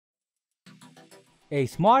A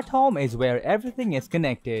smart home is where everything is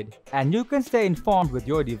connected, and you can stay informed with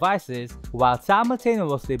your devices while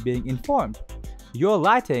simultaneously being informed. Your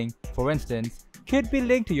lighting, for instance, could be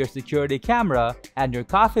linked to your security camera, and your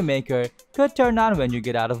coffee maker could turn on when you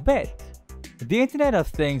get out of bed. The Internet of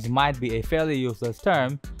Things might be a fairly useless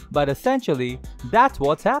term, but essentially, that's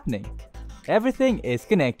what's happening. Everything is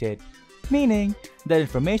connected, meaning that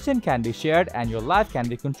information can be shared and your life can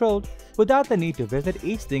be controlled without the need to visit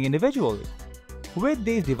each thing individually. With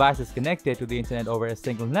these devices connected to the Internet over a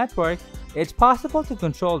single network, it's possible to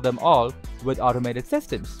control them all with automated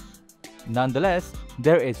systems. Nonetheless,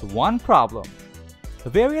 there is one problem.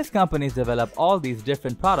 Various companies develop all these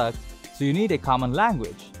different products, so you need a common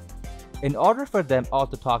language. In order for them all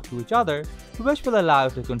to talk to each other, which will allow you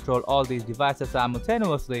to control all these devices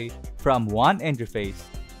simultaneously from one interface.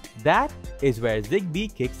 That is where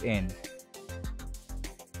Zigbee kicks in.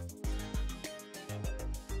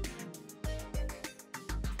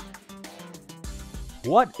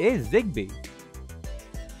 What is Zigbee?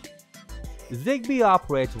 Zigbee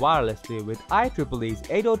operates wirelessly with IEEE's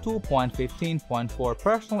 802.15.4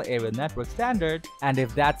 Personal Area Network Standard, and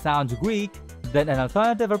if that sounds Greek, then an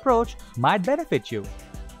alternative approach might benefit you.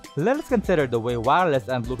 Let us consider the way wireless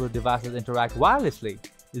and Bluetooth devices interact wirelessly.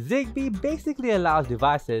 Zigbee basically allows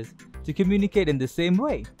devices to communicate in the same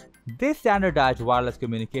way. This standardized wireless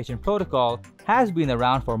communication protocol has been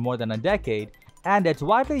around for more than a decade, and it's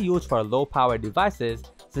widely used for low-power devices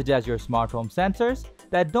such as your smart home sensors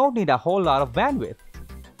that don't need a whole lot of bandwidth.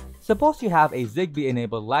 Suppose you have a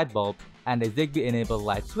Zigbee-enabled light bulb and a Zigbee-enabled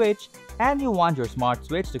light switch, and you want your smart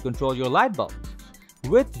switch to control your light bulb.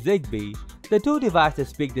 With Zigbee, the two devices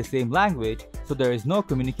speak the same language, so there is no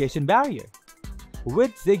communication barrier.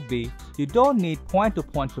 With Zigbee, you don't need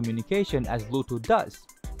point-to-point communication as Bluetooth does.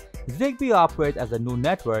 Zigbee operates as a new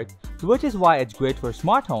network, which is why it's great for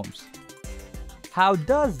smart homes. How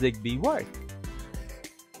does Zigbee work?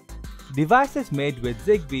 Devices made with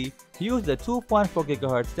Zigbee use the 2.4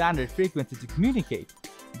 GHz standard frequency to communicate.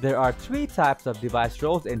 There are three types of device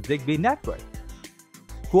roles in Zigbee network.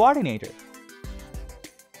 Coordinator.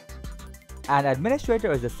 An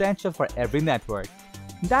administrator is essential for every network.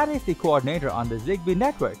 That is the coordinator on the Zigbee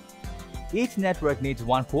network. Each network needs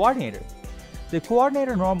one coordinator. The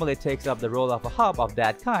coordinator normally takes up the role of a hub of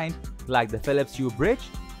that kind, like the Philips Hue Bridge,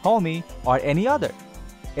 Homey, or any other.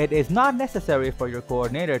 It is not necessary for your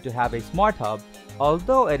coordinator to have a smart hub,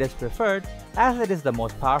 although it is preferred as it is the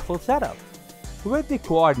most powerful setup. With the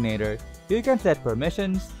coordinator, you can set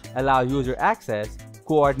permissions, allow user access,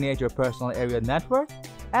 coordinate your personal area network,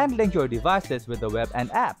 and link your devices with the web and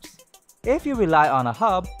apps. If you rely on a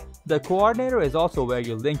hub, the coordinator is also where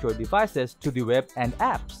you link your devices to the web and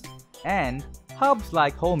apps. And hubs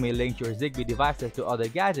like Homey link your Zigbee devices to other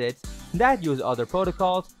gadgets that use other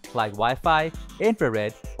protocols like Wi-Fi,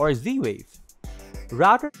 infrared, or Z-Wave.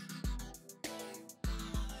 Router.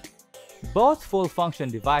 Both full-function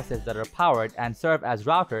devices that are powered and serve as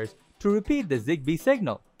routers to repeat the Zigbee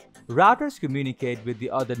signal. Routers communicate with the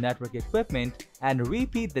other network equipment and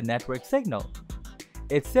repeat the network signal.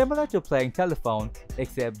 It's similar to playing telephone,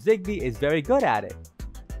 except Zigbee is very good at it.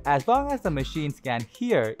 As long as the machines can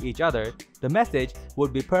hear each other, the message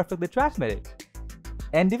would be perfectly transmitted.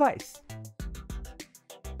 End device.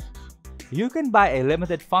 You can buy a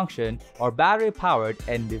limited function or battery-powered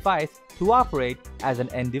end device to operate as an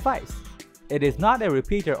end device. It is not a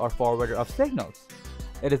repeater or forwarder of signals.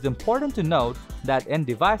 It is important to note that end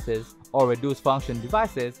devices or reduced function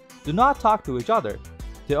devices do not talk to each other.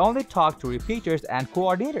 They only talk to repeaters and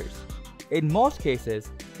coordinators. In most cases,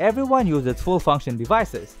 everyone uses full function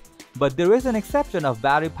devices, but there is an exception of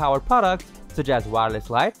battery-powered products such as wireless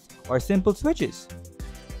lights or simple switches.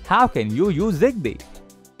 How can you use Zigbee?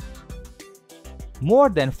 More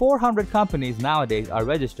than 400 companies nowadays are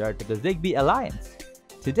registered to the Zigbee Alliance.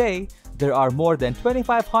 Today, there are more than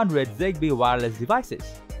 2,500 Zigbee wireless devices.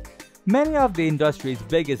 Many of the industry's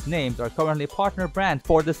biggest names are currently partner brands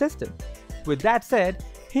for the system. With that said,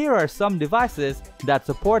 here are some devices that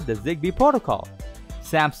support the Zigbee protocol: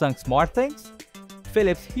 Samsung SmartThings,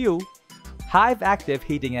 Philips Hue, Hive Active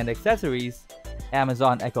Heating and Accessories,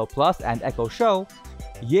 Amazon Echo Plus and Echo Show,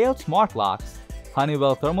 Yale Smart Locks,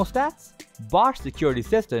 Honeywell Thermostats, Bosch Security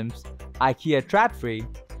Systems, IKEA Tradfree,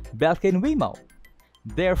 Belkin Wemo.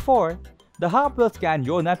 Therefore, the hub will scan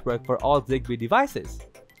your network for all Zigbee devices.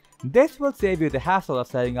 This will save you the hassle of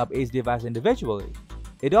setting up each device individually.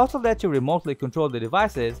 It also lets you remotely control the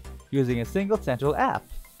devices using a single central app.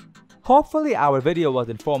 Hopefully our video was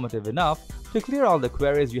informative enough to clear all the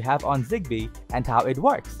queries you have on Zigbee and how it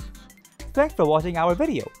works. Thanks for watching our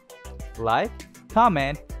video. Like,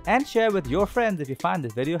 comment, and share with your friends if you find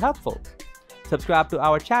this video helpful. Subscribe to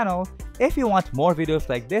our channel if you want more videos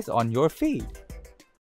like this on your feed.